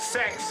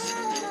Sex.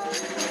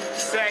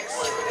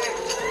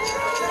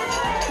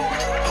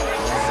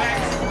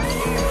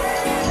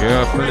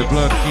 Yeah, Philip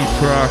Blood,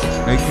 G-Track,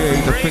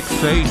 aka the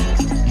Fixate.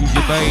 Use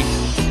your mate.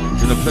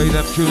 Gonna play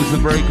them tunes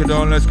and break it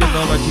down. Let's get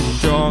on, my teacher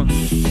John.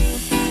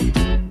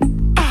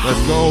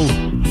 Let's go.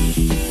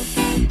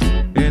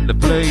 In the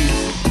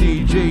place.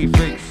 DJ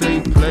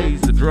Fixate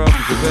plays the drums,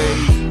 the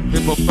bass.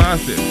 Hip hop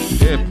massive,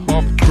 hip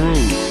hop crew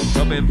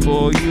coming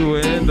for you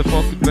in the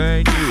fucking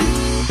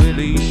venue.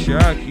 Billy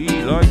Shack,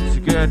 he likes to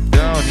get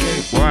down, he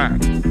ain't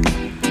whack.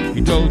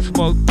 He don't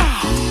smoke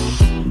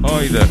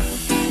either.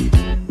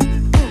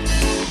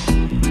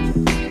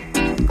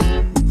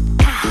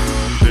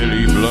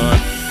 Billy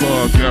Blunt,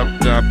 fuck up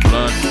that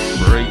blunt,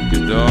 break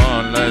it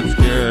on, let's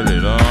get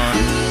it on.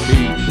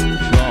 Teach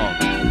Sean,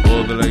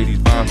 all the ladies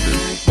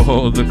massive,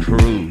 all the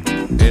crew.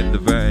 In the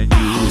venue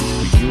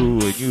for you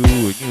and you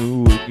and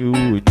you and you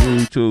and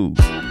you too.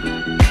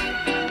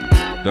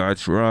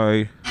 That's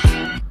right.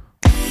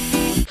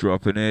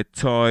 Dropping it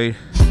tight.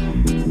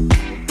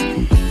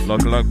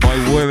 Looking like my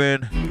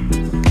women.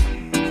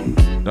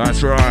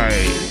 That's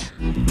right.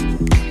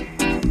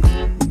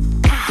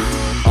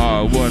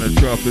 I wanna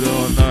drop it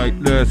all night,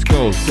 let's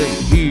go. Say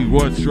he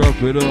wants to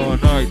drop it all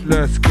night,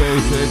 let's go.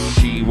 Said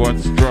she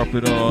wants to drop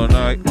it all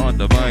night on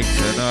the mic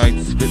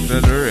tonight. Spit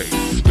the lyrics,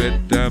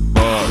 spit them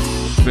bars,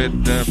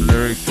 spit them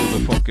lyrics till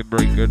the fucking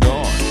break of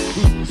dawn.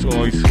 So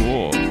I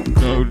swore,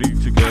 no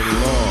need to get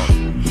along.